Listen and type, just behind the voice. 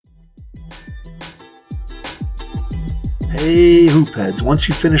Hey, Hoopheads, once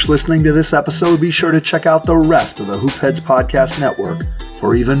you finish listening to this episode, be sure to check out the rest of the Hoopheads Podcast Network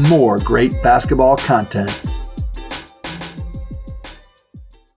for even more great basketball content.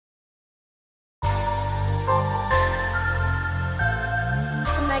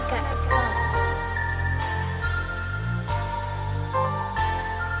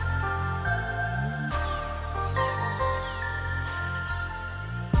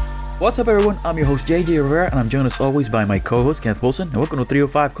 What's up, everyone? I'm your host, JJ Rivera, and I'm joined as always by my co-host, Kenneth Wilson, and welcome to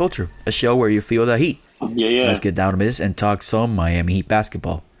 305 Culture, a show where you feel the heat. Yeah. Let's get down to this and talk some Miami Heat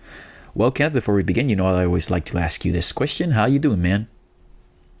basketball. Well, Kenneth, before we begin, I always like to ask you this question. How you doing, man?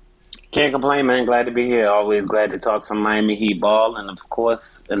 Can't complain, man. Glad to be here. Always glad to talk some Miami Heat ball, and of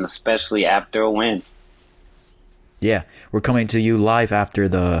course, and especially after a win. Yeah, we're coming to you live after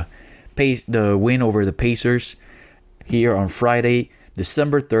the win over the Pacers here on Friday,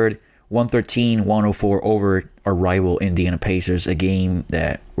 December 3rd, 113-104 over our rival Indiana Pacers, a game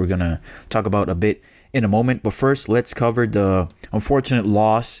that we're going to talk about a bit in a moment. But first, let's cover the unfortunate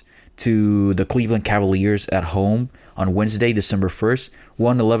loss to the Cleveland Cavaliers at home on Wednesday, December 1st,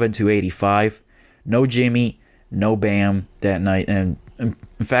 111-85. No Jimmy, no Bam that night. And in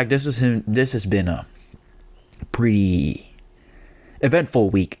fact, this has been a pretty eventful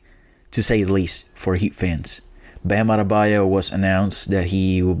week, to say the least, for Heat fans. Bam Adebayo was announced that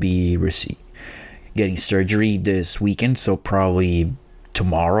he will be getting surgery this weekend, so probably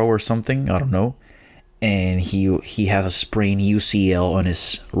tomorrow or something, I don't know. And he has a sprained UCL on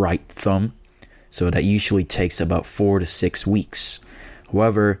his right thumb, so that usually takes about 4 to 6 weeks.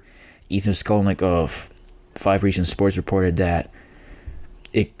 However, Ethan Skolnick of 5 Reasons Sports reported that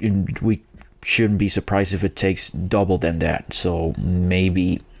we shouldn't be surprised if it takes double than that. So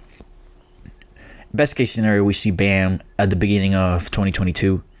maybe best case scenario, we see Bam at the beginning of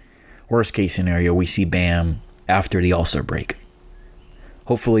 2022. Worst case scenario, we see Bam after the All-Star break.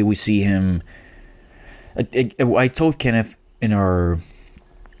 Hopefully we see him. I told Kenneth when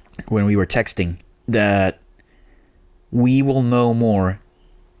we were texting that we will know more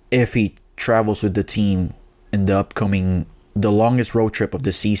if he travels with the team in the longest road trip of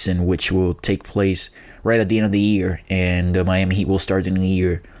the season, which will take place right at the end of the year, and the Miami Heat will start the new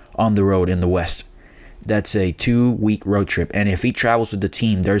year on the road in the West. That's a 2-week road trip, and if he travels with the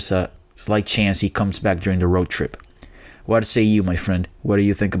team, there's a slight chance he comes back during the road trip. What say you, my friend? What do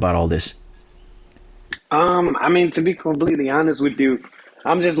you think about all this? I mean, to be completely honest with you,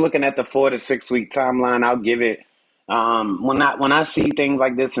 I'm just looking at the 4 to 6 week timeline. I'll give it. When I see things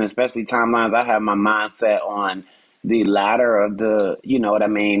like this, and especially timelines, I have my mindset on the latter of the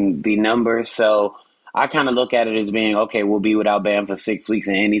number. So I kind of look at it as being, okay, we'll be without Bam for 6 weeks,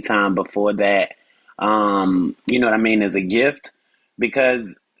 and any time before that, is a gift.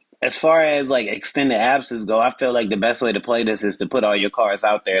 Because as far as like extended absences go, I feel like the best way to play this is to put all your cards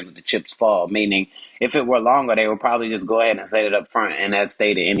out there and let the chips fall. Meaning, if it were longer, they would probably just go ahead and set it up front, and that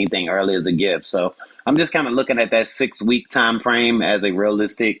stated anything early as a gift. So I'm just kind of looking at that 6 week time frame as a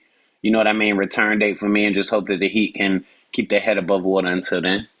realistic, return date for me, and just hope that the Heat can keep their head above water until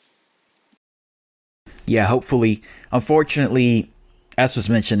then. Yeah, hopefully. Unfortunately, as was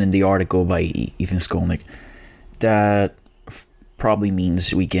mentioned in the article by Ethan Skolnick, that probably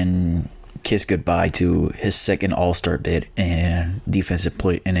means we can kiss goodbye to his second All-Star bid and a Defensive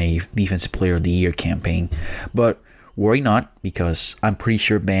Player of the Year campaign. But worry not, because I'm pretty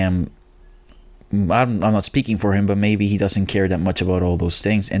sure Bam, I'm not speaking for him, but maybe he doesn't care that much about all those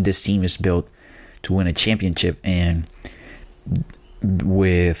things. And this team is built to win a championship and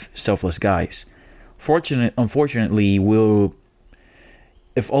with selfless guys. Unfortunately,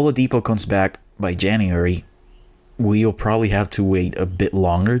 if Oladipo comes back by January, we'll probably have to wait a bit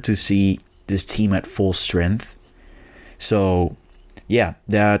longer to see this team at full strength. So, yeah,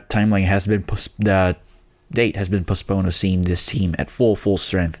 that date has been postponed of seeing this team at full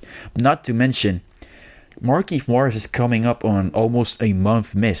strength. Not to mention, Markieff Morris is coming up on almost a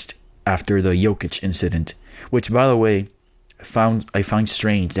month missed after the Jokic incident, which, by the way, I find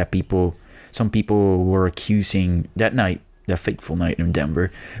strange that some people were accusing that fateful night in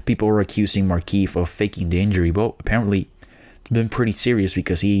Denver, people were accusing Markieff of faking the injury. Well, apparently it's been pretty serious,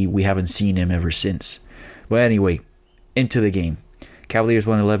 because we haven't seen him ever since. But anyway, into the game. Cavaliers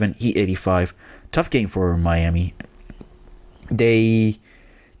 111, Heat 85. Tough game for Miami. They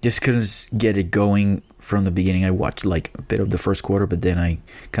just couldn't get it going from the beginning. I watched like a bit of the first quarter, but then I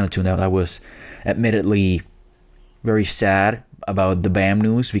kind of tuned out. I was admittedly very sad about the Bam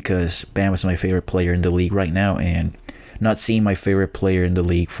news, because Bam is my favorite player in the league right now, and not seeing my favorite player in the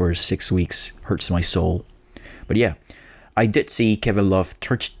league for 6 weeks hurts my soul. But yeah, I did see Kevin Love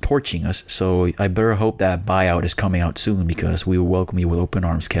torching us, so I better hope that buyout is coming out soon because we will welcome you with open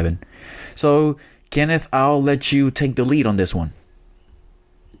arms, Kevin. So, Kenneth, I'll let you take the lead on this one.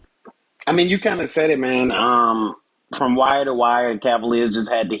 I mean, you kind of said it, man. From wire to wire, the Cavaliers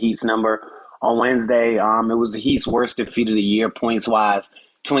just had the Heat's number on Wednesday. It was the Heat's worst defeat of the year, points-wise.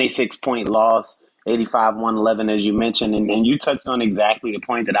 26-point loss, 85-111, as you mentioned. And you touched on exactly the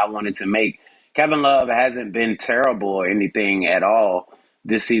point that I wanted to make. Kevin Love hasn't been terrible or anything at all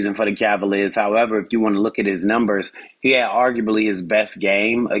this season for the Cavaliers. However, if you want to look at his numbers, he had arguably his best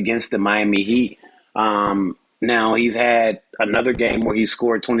game against the Miami Heat. Now, he's had another game where he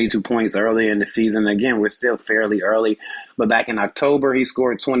scored 22 points early in the season. Again, we're still fairly early, but back in October, he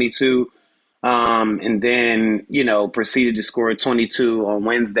scored 22, and then, proceeded to score 22 on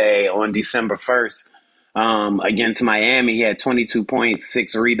Wednesday on December 1st against Miami. He had 22 points,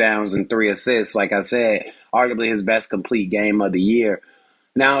 6 rebounds, and 3 assists. Like I said, arguably his best complete game of the year.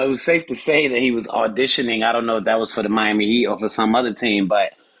 Now, it was safe to say that he was auditioning. I don't know if that was for the Miami Heat or for some other team,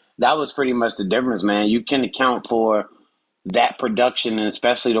 but that was pretty much the difference, man. You can account for that production and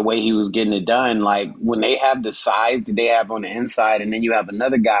especially the way he was getting it done. Like when they have the size that they have on the inside and then you have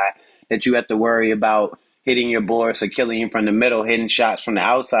another guy that you have to worry about hitting your boards or killing him from the middle, hitting shots from the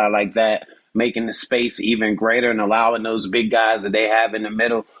outside like that, making the space even greater and allowing those big guys that they have in the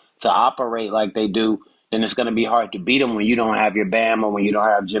middle to operate like they do, then it's going to be hard to beat them when you don't have your Bam or when you don't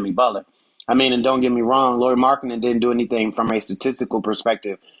have Jimmy Butler. I mean, and don't get me wrong, Lauri Markkanen didn't do anything from a statistical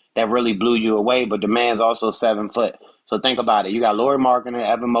perspective that really blew you away, but the man's also 7 foot. So think about it. You got Lauri Markkanen,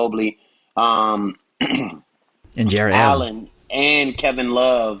 Evan Mobley, and Jared Allen and Kevin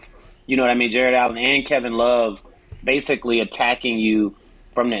Love. You know what I mean? Jared Allen and Kevin Love basically attacking you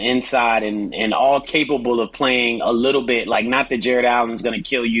from the inside and all capable of playing a little bit. Like, not that Jared Allen's going to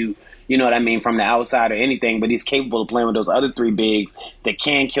kill you, you know what I mean, from the outside or anything, but he's capable of playing with those other 3 bigs that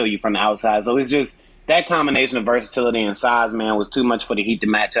can kill you from the outside. So it's just that combination of versatility and size, man, was too much for the Heat to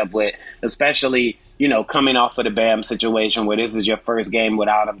match up with, especially, coming off of the Bam situation where this is your first game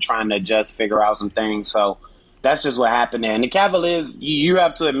without him, trying to just figure out some things. So that's just what happened there. And the Cavaliers, you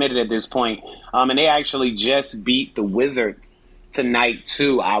have to admit it at this point, and they actually just beat the Wizards tonight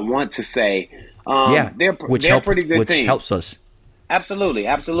too, I want to say. They're a pretty good team. Which helps us. Absolutely.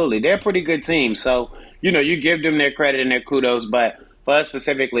 They're a pretty good team. So, you give them their credit and their kudos, but for us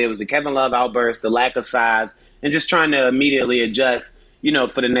specifically, it was the Kevin Love outburst, the lack of size, and just trying to immediately adjust,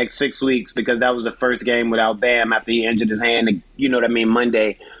 for the next 6 weeks because that was the first game without Bam after he injured his hand,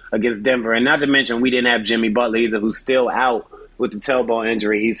 Monday against Denver. And not to mention, we didn't have Jimmy Butler either, who's still out with the tailbone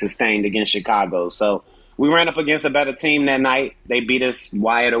injury he sustained against Chicago. So we ran up against a better team that night. They beat us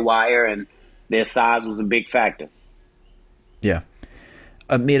wire to wire, and their size was a big factor. Yeah.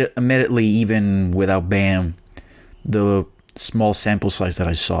 Admittedly, even without Bam, the small sample size that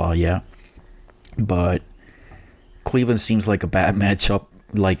I saw, but Cleveland seems like a bad matchup,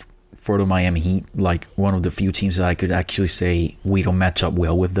 like for the Miami Heat, like one of the few teams that I could actually say we don't match up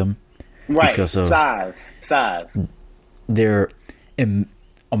well with them, right? Because of size. Their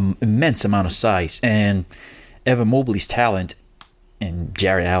immense amount of size and Evan Mobley's talent and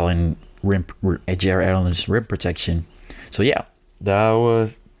Jared Allen's rim protection. So they're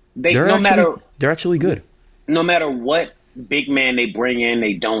actually good. No matter what big man they bring in,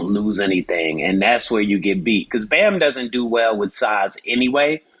 they don't lose anything, and that's where you get beat. Because Bam doesn't do well with size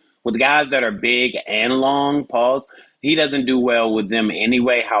anyway. With guys that are big and long, he doesn't do well with them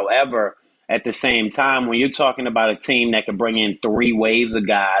anyway. However, at the same time, when you're talking about a team that can bring in 3 waves of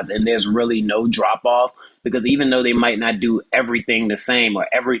guys and there's really no drop-off, because even though they might not do everything the same or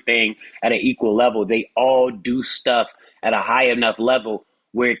everything at an equal level, they all do stuff at a high enough level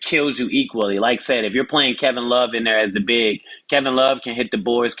where it kills you equally. Like I said, if you're playing Kevin Love in there as the big, Kevin Love can hit the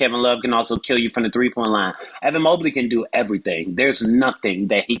boards. Kevin Love can also kill you from the three-point line. Evan Mobley can do everything. There's nothing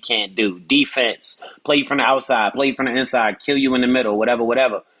that he can't do. Defense, play from the outside, play from the inside, kill you in the middle,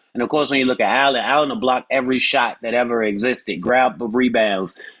 whatever. And, of course, when you look at Allen will block every shot that ever existed, grab the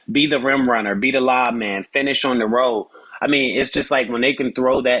rebounds, be the rim runner, be the lob man, finish on the roll. I mean, it's just like when they can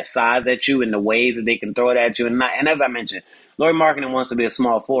throw that size at you in the ways that they can throw it at you. And as I mentioned, Lauri Markkanen wants to be a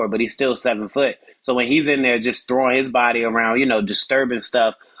small forward, but he's still 7 foot. So when he's in there just throwing his body around, disturbing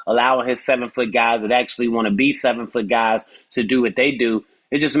stuff, allowing his 7 foot guys that actually want to be 7 foot guys to do what they do,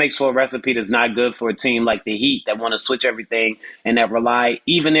 it just makes for a recipe that's not good for a team like the Heat that want to switch everything and that rely,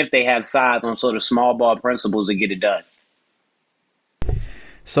 even if they have size, on sort of small ball principles to get it done.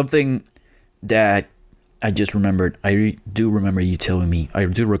 Something that I just remembered, I do recall you telling me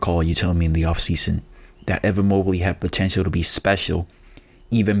in the offseason that Evan Mobley had potential to be special,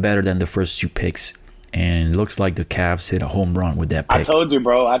 even better than the first 2 picks and it looks like the Cavs hit a home run with that I pick. told you,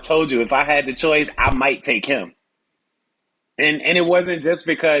 bro. I told you if I had the choice, I might take him. And it wasn't just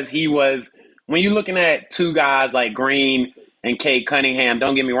because he was. When you're looking at two guys like Green and Cade Cunningham,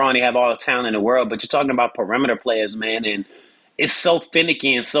 don't get me wrong, they have all the talent in the world, but you're talking about perimeter players, man, and it's so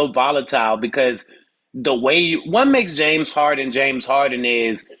finicky and so volatile because the way what makes James Harden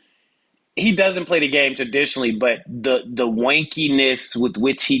is he doesn't play the game traditionally, but the wankiness with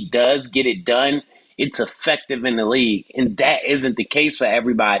which he does get it done, it's effective in the league. And that isn't the case for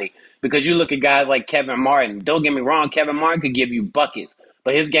everybody. Because you look at guys like Kevin Martin. Don't get me wrong, Kevin Martin could give you buckets,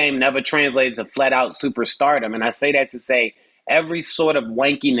 but his game never translated to flat out superstardom. And I say that to say every sort of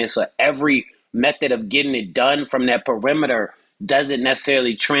wankiness or every method of getting it done from that perimeter doesn't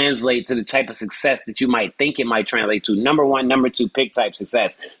necessarily translate to the type of success that you might think it might translate to. Number one, number two pick type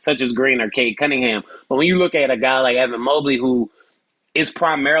success, such as Green or Cade Cunningham. But when you look at a guy like Evan Mobley, who is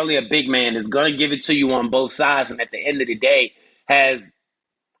primarily a big man, is going to give it to you on both sides, and at the end of the day has,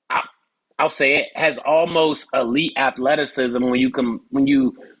 I'll say it, has almost elite athleticism when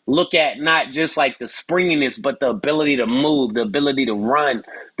you look at not just like the springiness, but the ability to move, the ability to run,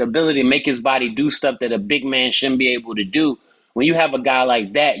 the ability to make his body do stuff that a big man shouldn't be able to do. When you have a guy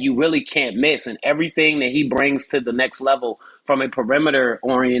like that, you really can't miss. And everything that he brings to the next level from a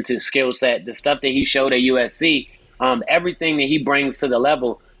perimeter-oriented skill set, the stuff that he showed at USC, everything that he brings to the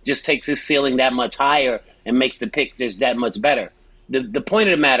level just takes his ceiling that much higher and makes the pick just that much better. The point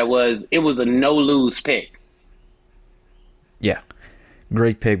of the matter was it was a no-lose pick. Yeah.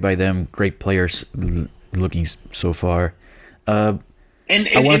 Great pick by them. Great players looking so far. And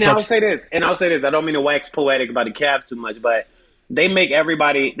I'll say this. I don't mean to wax poetic about the Cavs too much, but they make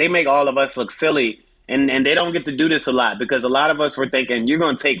all of us look silly, and they don't get to do this a lot because a lot of us were thinking you're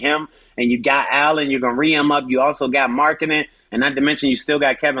going to take him, and you got Allen, you're going to re him up. You also got marketing, and not to mention you still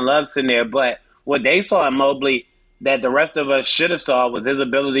got Kevin Love in there. But what they saw in Mobley that the rest of us should have saw was his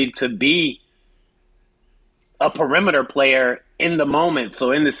ability to be a perimeter player in the moment.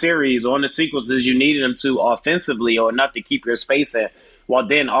 So in the series or in the sequences you needed him to offensively or enough to keep your space in, while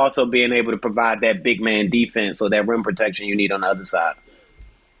then also being able to provide that big man defense or that rim protection you need on the other side.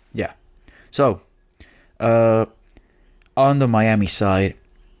 Yeah. So, on the Miami side,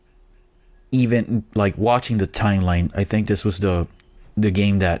 even like watching the timeline, I think this was the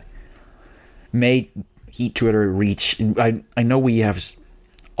game that made Heat Twitter reach. I know we have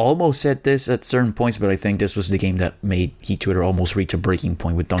almost said this at certain points, but I think this was the game that made Heat Twitter almost reach a breaking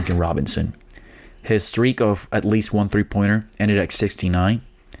point with Duncan Robinson. His streak of at least one 3-pointer ended at 69.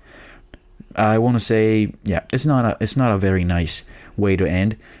 I want to say, yeah, it's not a very nice way to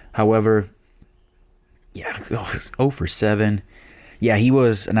end. However, yeah, 0 for 7. Yeah, he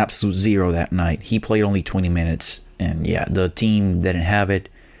was an absolute zero that night. He played only 20 minutes, and yeah, the team didn't have it.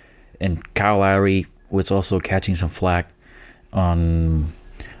 And Kyle Lowry was also catching some flack on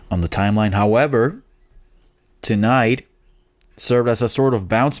the timeline. However, tonight served as a sort of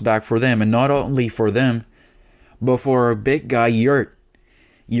bounce back for them, and not only for them, but for our big guy Yurt.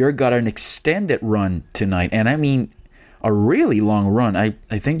 Yurt got an extended run tonight, and I mean a really long run. I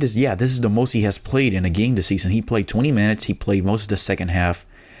think this is the most he has played in a game this season. He played 20 minutes. He played most of the second half.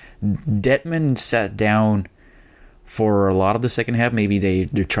 Detman sat for a lot of the second half. Maybe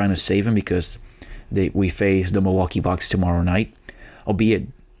they're trying to save him because we face the Milwaukee Bucks tomorrow night. Albeit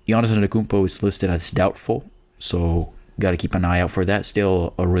Giannis Antetokounmpo is listed as doubtful, so got to keep an eye out for that.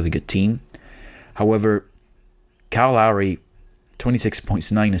 Still a really good team. However, Kyle Lowry, 26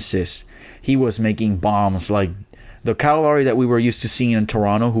 points, 9 assists. He was making bombs like the Kyle Lowry that we were used to seeing in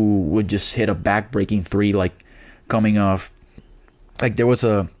Toronto, who would just hit a back-breaking three, like coming off. Like there was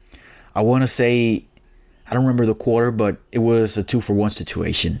I want to say, I don't remember the quarter, but it was a 2-for-1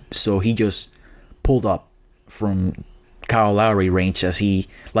 situation. So he just pulled up from Kyle Lowry range as he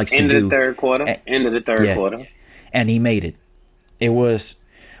likes to do. End of the third quarter. And he made it. It was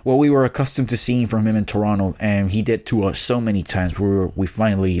what we were accustomed to seeing from him in Toronto, and he did to us so many times. We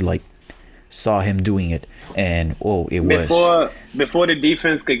finally saw him doing it, and before the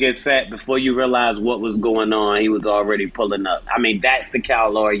defense could get set, before you realize what was going on, he was already pulling up. I mean, that's the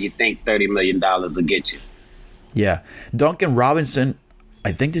Kyle Lowry you think $30 million will get you. Yeah, Duncan Robinson.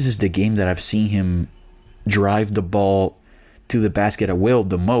 I think this is the game that I've seen him drive the ball to the basket at will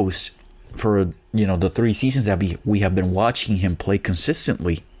the most for the 3 seasons that we have been watching him play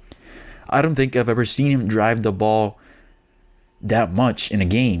consistently. I don't think I've ever seen him drive the ball that much in a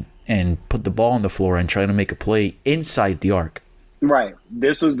game and put the ball on the floor and try to make a play inside the arc. Right.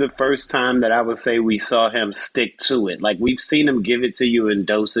 This was the first time that I would say we saw him stick to it. Like, we've seen him give it to you in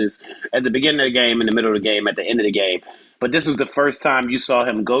doses at the beginning of the game, in the middle of the game, at the end of the game. But this was the first time you saw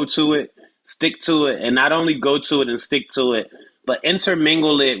him go to it, stick to it, and not only go to it and stick to it, but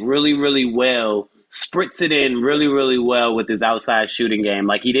intermingle it really, really well, spritz it in really, really well with his outside shooting game.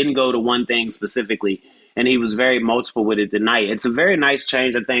 Like, he didn't go to one thing specifically, and he was very multiple with it tonight. It's a very nice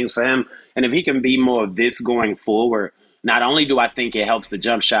change of things for him, and if he can be more of this going forward, not only do I think it helps the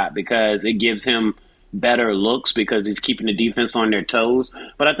jump shot because it gives him better looks because he's keeping the defense on their toes,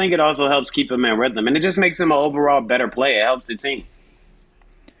 but I think it also helps keep him in rhythm, and it just makes him an overall better player. It helps the team.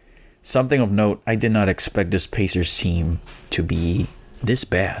 Something of note, I did not expect this Pacers team to be this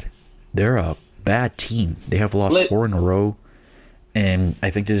bad. They're a bad team. They have lost 4 in a row, and I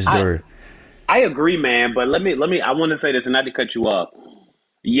think this is their... I agree, man, but let me. I want to say this, and not to cut you off.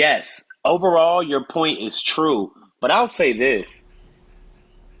 Yes, overall, your point is true, but I'll say this.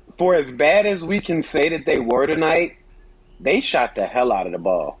 For as bad as we can say that they were tonight, they shot the hell out of the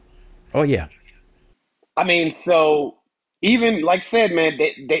ball. Oh, yeah. I mean, so even, like I said, man,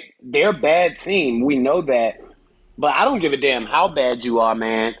 they're a bad team. We know that. But I don't give a damn how bad you are,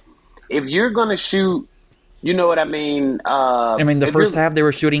 man. If you're going to shoot, you know what I mean? The first half, they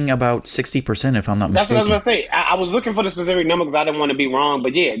were shooting about 60%, if I'm not mistaken. That's what I was going to say. I was looking for the specific number because I didn't want to be wrong.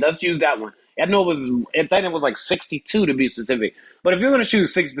 But, yeah, let's use that one. I know it was like 62 to be specific. But if you're going to shoot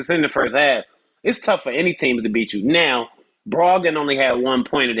 6% in the first half, it's tough for any team to beat you. Now, Brogdon only had 1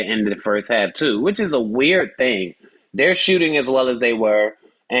 point at the end of the first half, too, which is a weird thing. They're shooting as well as they were,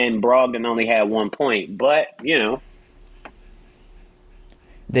 and Brogdon only had 1 point. But, you know.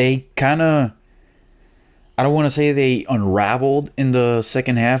 They kind of, I don't want to say they unraveled in the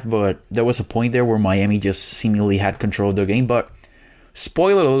second half, but there was a point there where Miami just seemingly had control of the game. But,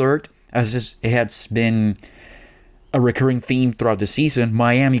 spoiler alert, as it has been a recurring theme throughout the season,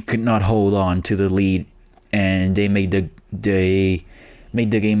 Miami could not hold on to the lead, and they made the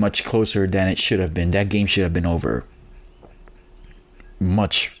game much closer than it should have been. That game should have been over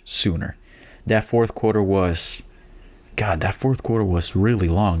much sooner. That fourth quarter was really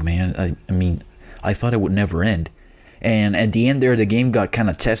long, man. I mean, I thought it would never end. And at the end there, the game got kind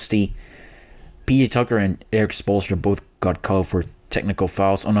of testy. P.J. Tucker and Eric Spoelstra both got called for technical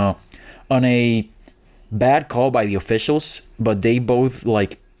fouls on a bad call by the officials, but they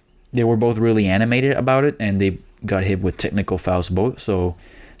were both really animated about it, and they got hit with technical fouls both. So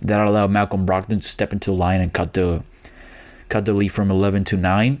that allowed Malcolm Brogdon to step into the line and cut the lead from 11 to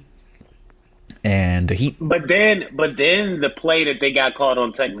 9. And the Heat. But then the play that they got called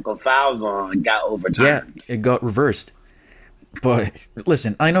on technical fouls on got overturned. Yeah, it got reversed. But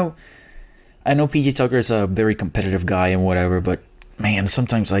listen, I know PJ Tucker is a very competitive guy and whatever, but man,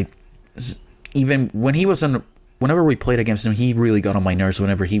 sometimes even when he was whenever we played against him, he really got on my nerves.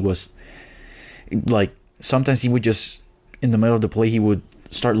 Whenever he was sometimes he would just in the middle of the play he would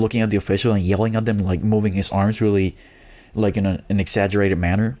start looking at the official and yelling at them, moving his arms really in an exaggerated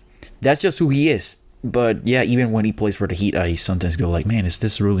manner. That's just who he is. But yeah, even when he plays for the Heat, I sometimes go man, is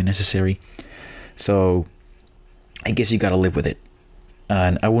this really necessary? So I guess you gotta live with it.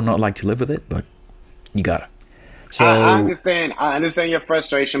 And I would not like to live with it, but you gotta. So I understand your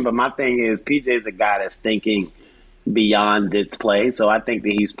frustration, but my thing is PJ's a guy that's thinking beyond this play. So I think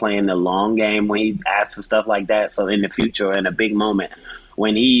that he's playing the long game when he asks for stuff like that. So in the future, in a big moment,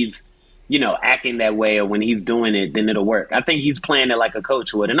 when he's acting that way or when he's doing it, then it'll work. I think he's playing it like a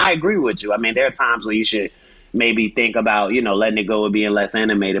coach would. And I agree with you. I mean, there are times where you should maybe think about, letting it go or being less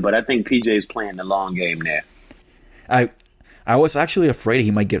animated. But I think PJ's playing the long game there. I was actually afraid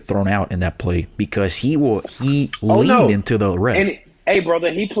he might get thrown out in that play because he leaned into the ref. And, hey,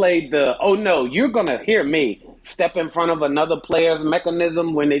 brother, he played you're going to hear me step in front of another player's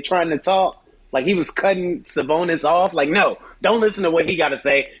mechanism when they're trying to talk. Like he was cutting Sabonis off. No, don't listen to what he got to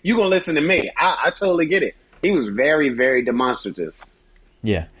say. You're going to listen to me. I totally get it. He was very, very demonstrative.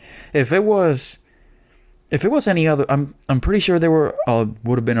 Yeah. If it was any other, I'm pretty sure there would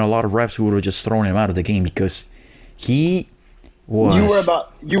have been a lot of refs who would have just thrown him out of the game because he was.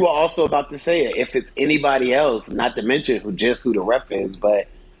 You were also about to say it. If it's anybody else, not to mention who the ref is, but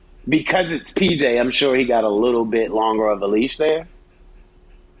because it's PJ, I'm sure he got a little bit longer of a leash there.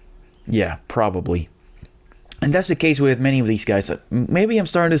 Yeah, probably. And that's the case with many of these guys. Maybe I'm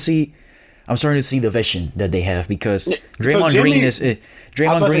starting to see the vision that they have because Draymond Green is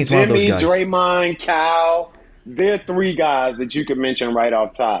one of those guys. Draymond, Cal, they're three guys that you could mention right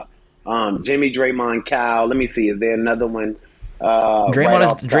off top. Jimmy, Draymond, Cal. Let me see. Is there another one?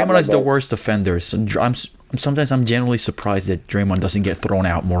 Draymond is the worst offender. So sometimes I'm genuinely surprised that Draymond doesn't get thrown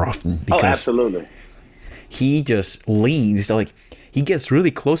out more often. Because absolutely. He just leans he gets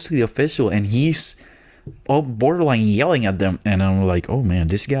really close to the official and he's borderline yelling at them, and I'm like, oh man,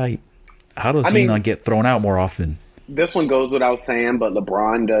 this guy, how does he not get thrown out more often? This one goes without saying, but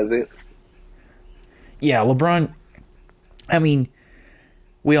LeBron does it. Yeah, LeBron. I mean,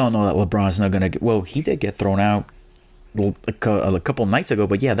 we all know that LeBron's not gonna get. Well, he did get thrown out a couple nights ago,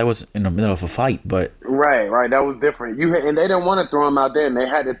 but yeah, that was in the middle of a fight. But Right, that was different. And they didn't want to throw him out then. They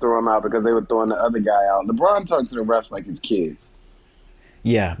had to throw him out because they were throwing the other guy out. LeBron talked to the refs like his kids.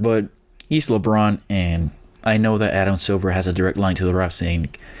 yeah, but he's LeBron, and I know that Adam Silver has a direct line to the ref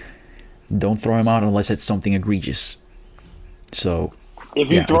saying, "Don't throw him out unless it's something egregious." So, If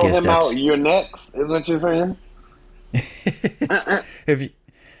you yeah, throw I guess him out, you're next, is what you're saying? if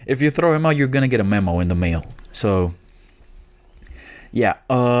you throw him out, you're gonna get a memo in the mail. So, yeah.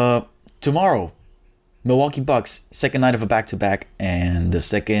 Tomorrow, Milwaukee Bucks, second night of a back-to-back, and the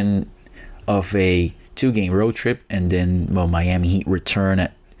second of a 2-game road trip, and then Miami Heat return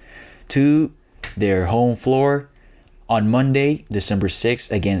to their home floor on Monday, December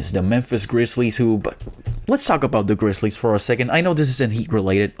 6th, against the Memphis Grizzlies. But let's talk about the Grizzlies for a second. I know this isn't Heat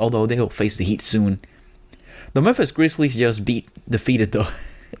related, although they'll face the Heat soon. The Memphis Grizzlies just defeated the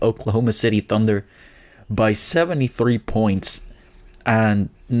Oklahoma City Thunder by 73 points. And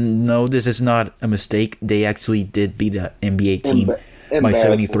no, this is not a mistake. They actually did beat the NBA team by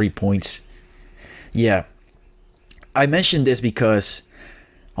 73 points. Yeah. I mentioned this because,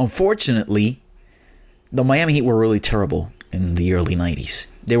 unfortunately, the Miami Heat were really terrible in the early 90s.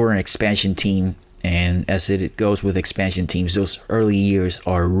 They were an expansion team, and as it goes with expansion teams, those early years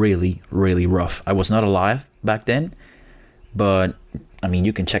are really, really rough. I was not alive back then, but I mean,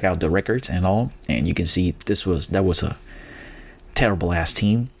 you can check out the records and all, and you can see that was a terrible ass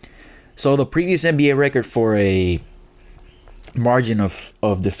team. So the previous NBA record for a margin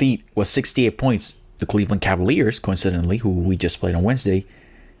of defeat was 68 points. The Cleveland Cavaliers, coincidentally, who we just played on Wednesday,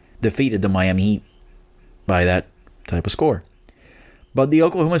 defeated the Miami Heat by that type of score. But the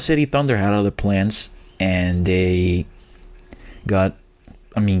Oklahoma City Thunder had other plans, and they got,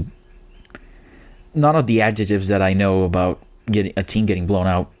 I mean, none of the adjectives that I know about a team getting blown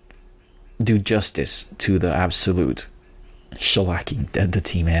out do justice to the absolute shellacking that the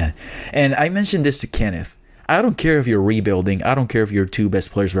team had. And I mentioned this to Kenneth. I don't care if you're rebuilding. I don't care if your two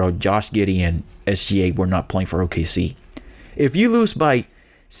best players were out. Josh Giddey and SGA were not playing for OKC. If you lose by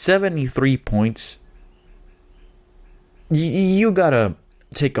 73 points, you gotta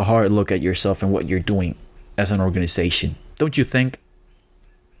take a hard look at yourself and what you're doing as an organization. Don't you think?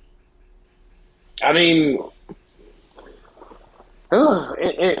 I mean,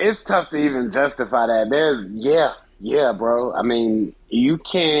 it's tough to even justify that. Yeah, bro. I mean, you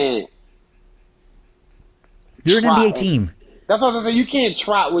can't. You're an NBA team. That's what I was saying. You can't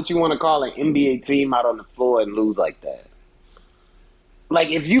trot what you want to call an NBA team out on the floor and lose like that. Like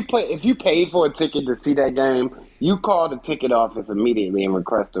if you paid for a ticket to see that game, you call the ticket office immediately and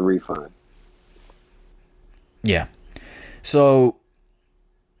request a refund. Yeah. So,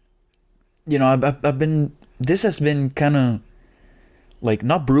 you know, I've been. This has been kind of like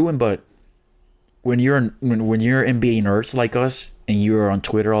not brewing, but when you're NBA nerds like us and you're on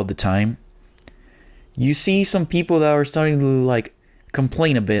Twitter all the time, you see some people that are starting to like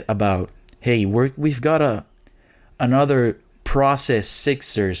complain a bit about, hey, we've got another process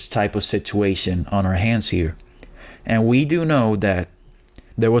Sixers type of situation on our hands here. And we do know that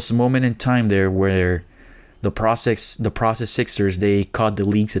there was a moment in time there where the process Sixers, they caught the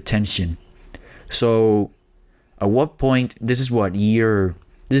league's attention. So at what point, this is year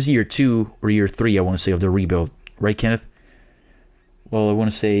 2 or year 3, I want to say, of the rebuild, right, Kenneth? Well, I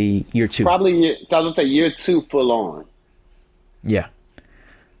want to say year 2. Probably, I was going to say year 2 full on. Yeah.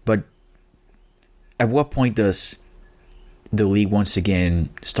 But at what point does the league once again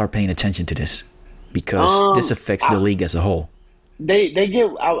start paying attention to this? Because this affects the league as a whole. They get.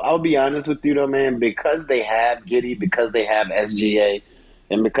 I'll be honest with you though, man. Because they have Giddey, because they have SGA,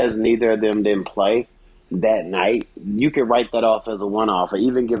 and because neither of them didn't play that night, you can write that off as a one-off, or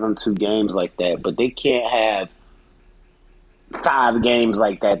even give them 2 games like that. But they can't have 5 games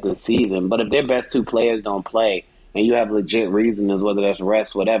like that this season. But if their best 2 players don't play, and you have legit reasons, whether that's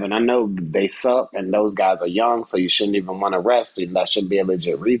rest, whatever. And I know they suck, and those guys are young, so you shouldn't even want to rest. And that shouldn't be a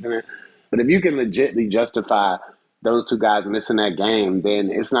legit reasoning. But if you can legitimately justify those 2 guys missing that game,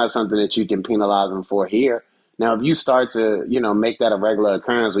 then it's not something that you can penalize them for here. Now, if you start to, make that a regular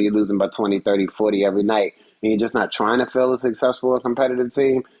occurrence where you're losing by 20, 30, 40 every night, and you're just not trying to field a successful or competitive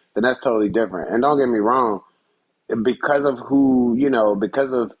team, then that's totally different. And don't get me wrong, because of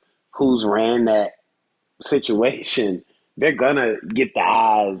who's ran that situation, they're gonna get the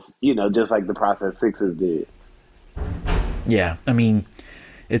eyes, just like the process Sixers did. Yeah, I mean,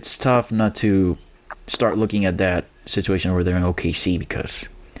 it's tough not to start looking at that situation over there in OKC because,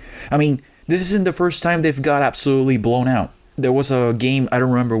 I mean, this isn't the first time they've got absolutely blown out. There was a game, I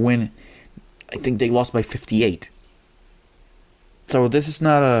don't remember when, I think they lost by 58. So this is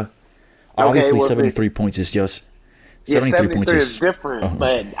not a obviously 73 points is just 73 points is different,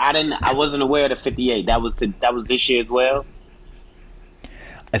 but I wasn't aware of the 58. That was this year as well.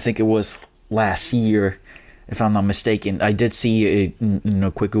 I think it was last year, if I'm not mistaken. I did see it in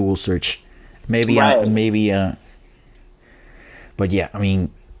a quick Google search. Maybe. But yeah, I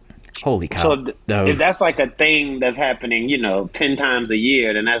mean, holy cow! So if that's like a thing that's happening, 10 times a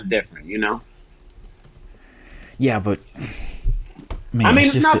year, then that's different, Yeah, but man, I mean,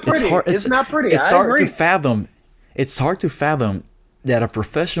 it's not pretty. It's not pretty. It's hard to fathom. It's hard to fathom that a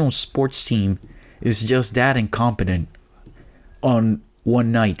professional sports team is just that incompetent on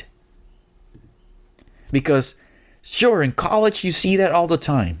one night. Because, sure, in college you see that all the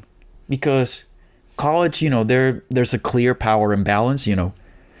time. Because college, there's a clear power imbalance.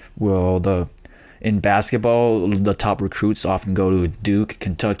 Well, in basketball, the top recruits often go to Duke,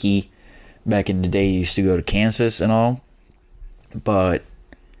 Kentucky. Back in the day, you used to go to Kansas and all. But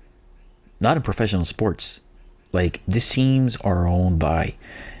not in professional sports. Like, these teams are owned by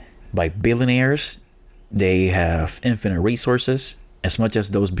billionaires. They have infinite resources. As much as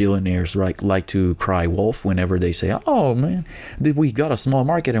those billionaires like to cry wolf whenever they say, "Oh man, we got a small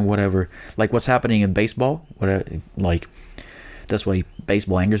market and whatever." Like what's happening in baseball. Like that's why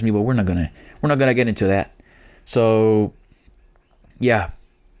baseball angers me. But we're not gonna get into that. So yeah.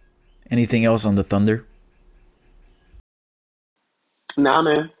 Anything else on the Thunder? Nah,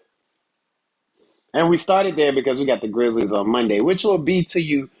 man. And we started there because we got the Grizzlies on Monday, which will be to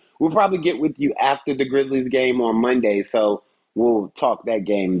you. We'll probably get with you after the Grizzlies game on Monday, so we'll talk that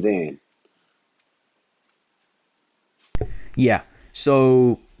game then. Yeah.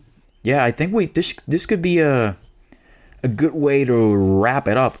 So, yeah, I think this could be a good way to wrap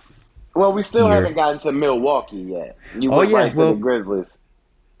it up. Well, we still haven't gotten to Milwaukee yet. You went right to the Grizzlies.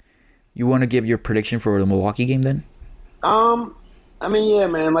 You want to give your prediction for the Milwaukee game then? I mean, yeah,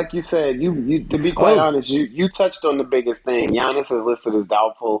 man. Like you said, you to be quite honest, you touched on the biggest thing. Giannis is listed as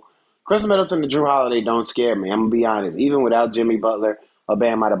doubtful. Chris Middleton and Drew Holiday don't scare me. I'm gonna be honest. Even without Jimmy Butler or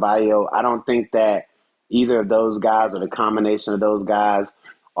Bam Adebayo, I don't think that either of those guys or the combination of those guys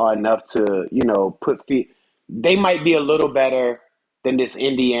are enough to, put feet. They might be a little better than this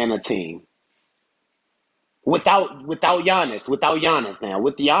Indiana team. Without Giannis now.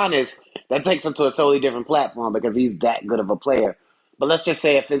 With Giannis, that takes him to a totally different platform because he's that good of a player. But let's just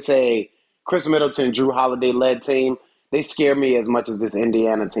say if it's a Chris Middleton, Drew Holiday-led team, they scare me as much as this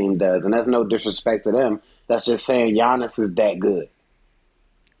Indiana team does. And that's no disrespect to them. That's just saying Giannis is that good.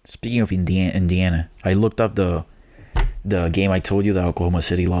 Speaking of Indiana, I looked up the game I told you that Oklahoma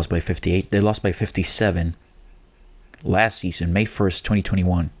City lost by 58. They lost by 57 last season, May 1st,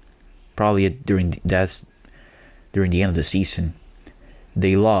 2021. Probably during the end of the season.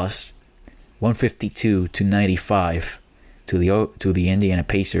 They lost 152-95 to the Indiana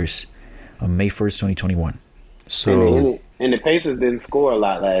Pacers on May 1st, 2021. So and the Pacers didn't score a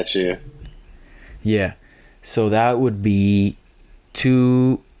lot last year. Yeah. So that would be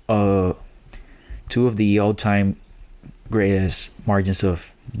two of the all-time greatest margins of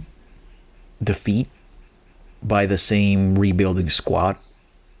defeat by the same rebuilding squad.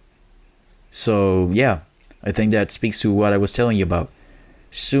 So, yeah, I think that speaks to what I was telling you about.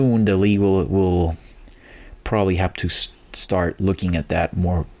 Soon the league will probably have to start looking at that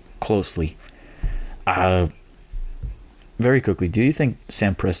more closely. Very quickly, do you think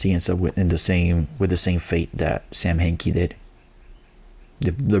Sam Presti ends up with the same fate that Sam Hinkie did?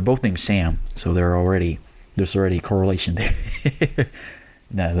 They're both named Sam, so there's already a correlation there.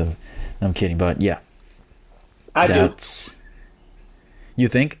 No, I'm kidding, but yeah. I do. You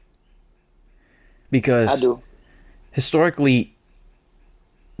think? Because I do. Historically,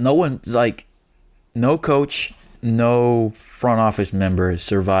 no coach, no front office member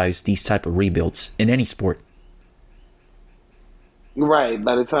survives these type of rebuilds in any sport. Right.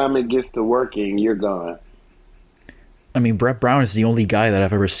 By the time it gets to working, you're gone. I mean, Brett Brown is the only guy that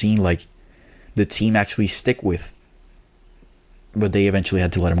I've ever seen like the team actually stick with. But they eventually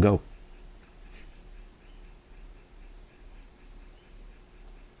had to let him go.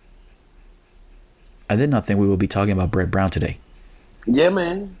 I did not think we would be talking about Brett Brown today. Yeah,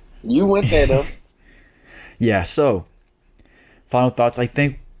 man. You went there, though. Yeah, so, final thoughts. I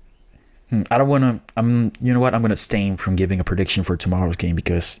think, I don't want to, you know what? I'm going to abstain from giving a prediction for tomorrow's game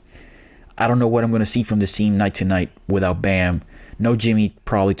because I don't know what I'm going to see from this team night to night without Bam. No Jimmy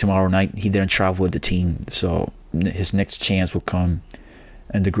probably tomorrow night. He didn't travel with the team, so his next chance will come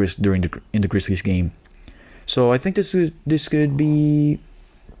in the Grizzlies game. So I think this could be.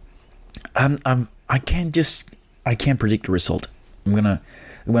 I can't predict the result. I'm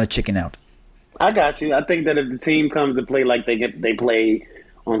gonna chicken out. I got you. I think that if the team comes to play like they play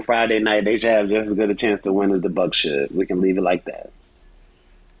on Friday night, they should have just as good a chance to win as the Bucks should. We can leave it like that.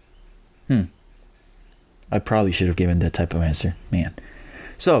 I probably should have given that type of answer, man.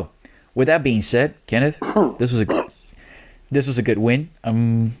 So, with that being said, Kenneth, this was a good win.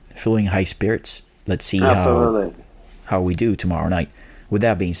 I'm feeling high spirits. Let's see how we do tomorrow night. With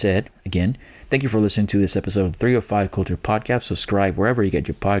that being said, again, thank you for listening to this episode of 305 Culture Podcast. Subscribe wherever you get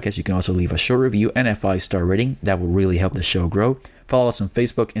your podcasts. You can also leave a short review and a 5-star rating. That will really help the show grow. Follow us on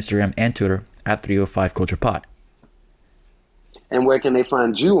Facebook, Instagram, and Twitter at 305 Culture Pod. And where can they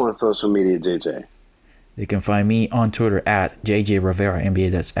find you on social media, JJ? They can find me on Twitter at JJ Rivera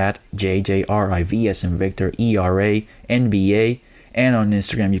NBA. That's at JJRIVS and Victor ERA NBA. And on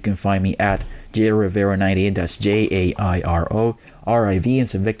Instagram, you can find me at JRivera98. That's JAIRO RIV and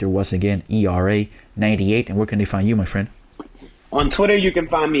St. Victor once again ERA 98. And where can they find you, my friend? On Twitter, you can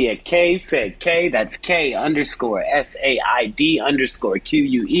find me at K said K. That's K _ SAID _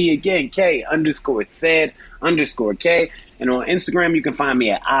 QUE. Again, K _ said _ K. And on Instagram, you can find me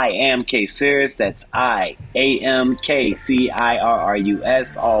at I am K Cirrus. That's IAMKCIRRUS,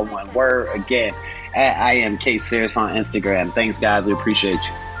 all one word. Again, at I am K Cirrus on Instagram. Thanks, guys. We appreciate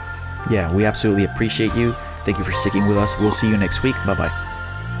you. Yeah, we absolutely appreciate you. Thank you for sticking with us. We'll see you next week. Bye-bye.